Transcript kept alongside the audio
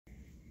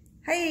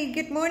Hey,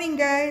 good morning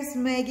guys.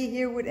 Maggie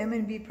here with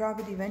M&B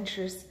Property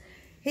Ventures.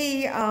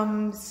 Hey,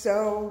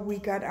 so we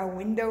got our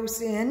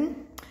windows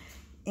in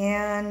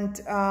and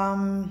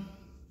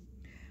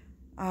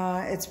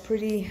it's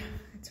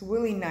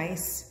really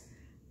nice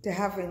to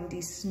have in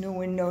these new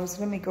windows.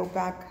 Let me go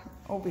back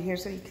over here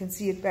so you can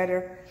see it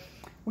better.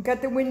 We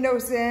got the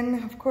windows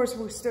in. Of course,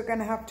 we're still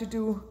gonna have to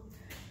do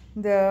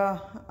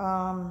the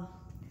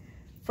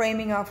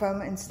framing of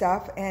them and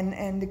stuff,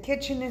 and the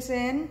kitchen is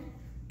in.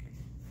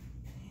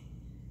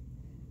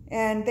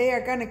 And they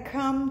are gonna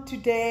come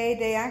today.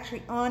 They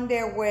actually on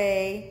their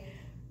way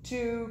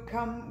to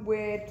come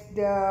with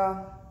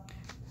the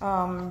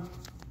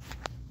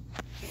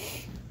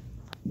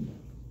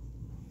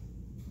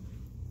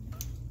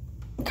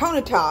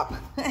countertop.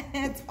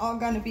 It's all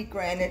gonna be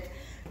granite.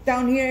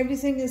 Down here,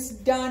 everything is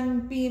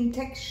done being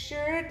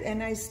textured,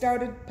 and I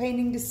started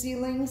painting the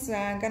ceilings.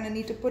 I'm gonna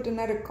need to put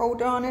another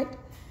coat on it.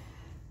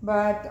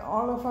 But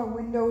all of our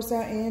windows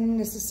are in.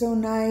 This is so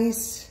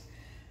nice.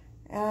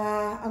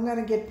 I'm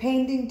gonna get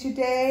painting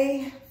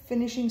today,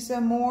 finishing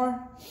some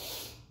more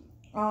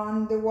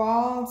on the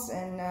walls,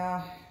 and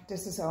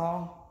this is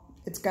all.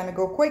 It's gonna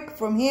go quick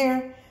from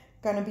here.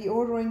 Gonna be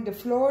ordering the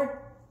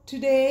floor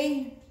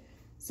today,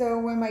 so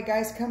when my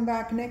guys come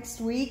back next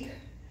week,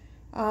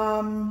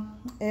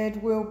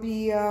 it will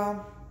be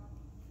they'll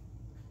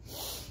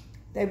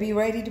be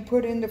ready to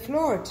put in the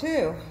floor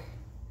too.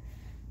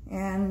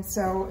 And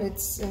so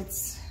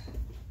it's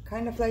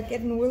kind of like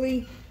getting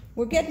really.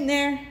 We're getting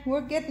there.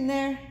 We're getting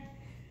there.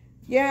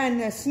 Yeah,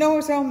 and the snow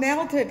is all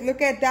melted. Look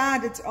at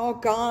that. It's all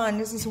gone.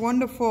 This is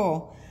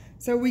wonderful.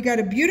 So we got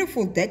a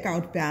beautiful deck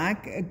out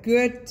back, a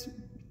good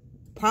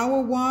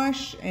power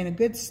wash, and a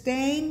good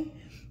stain.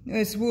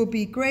 This will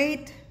be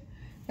great.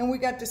 And we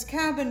got this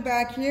cabin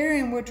back here,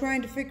 and we're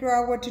trying to figure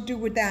out what to do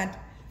with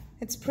that.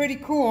 It's pretty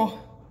cool.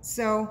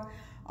 So,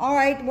 all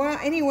right. Well,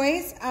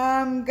 anyways,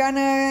 I'm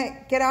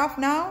gonna get off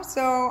now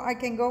so I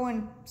can go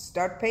and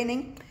start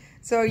painting.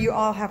 So you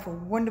all have a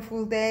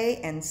wonderful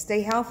day and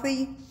stay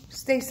healthy,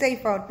 stay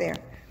safe out there.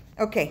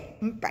 Okay,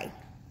 bye.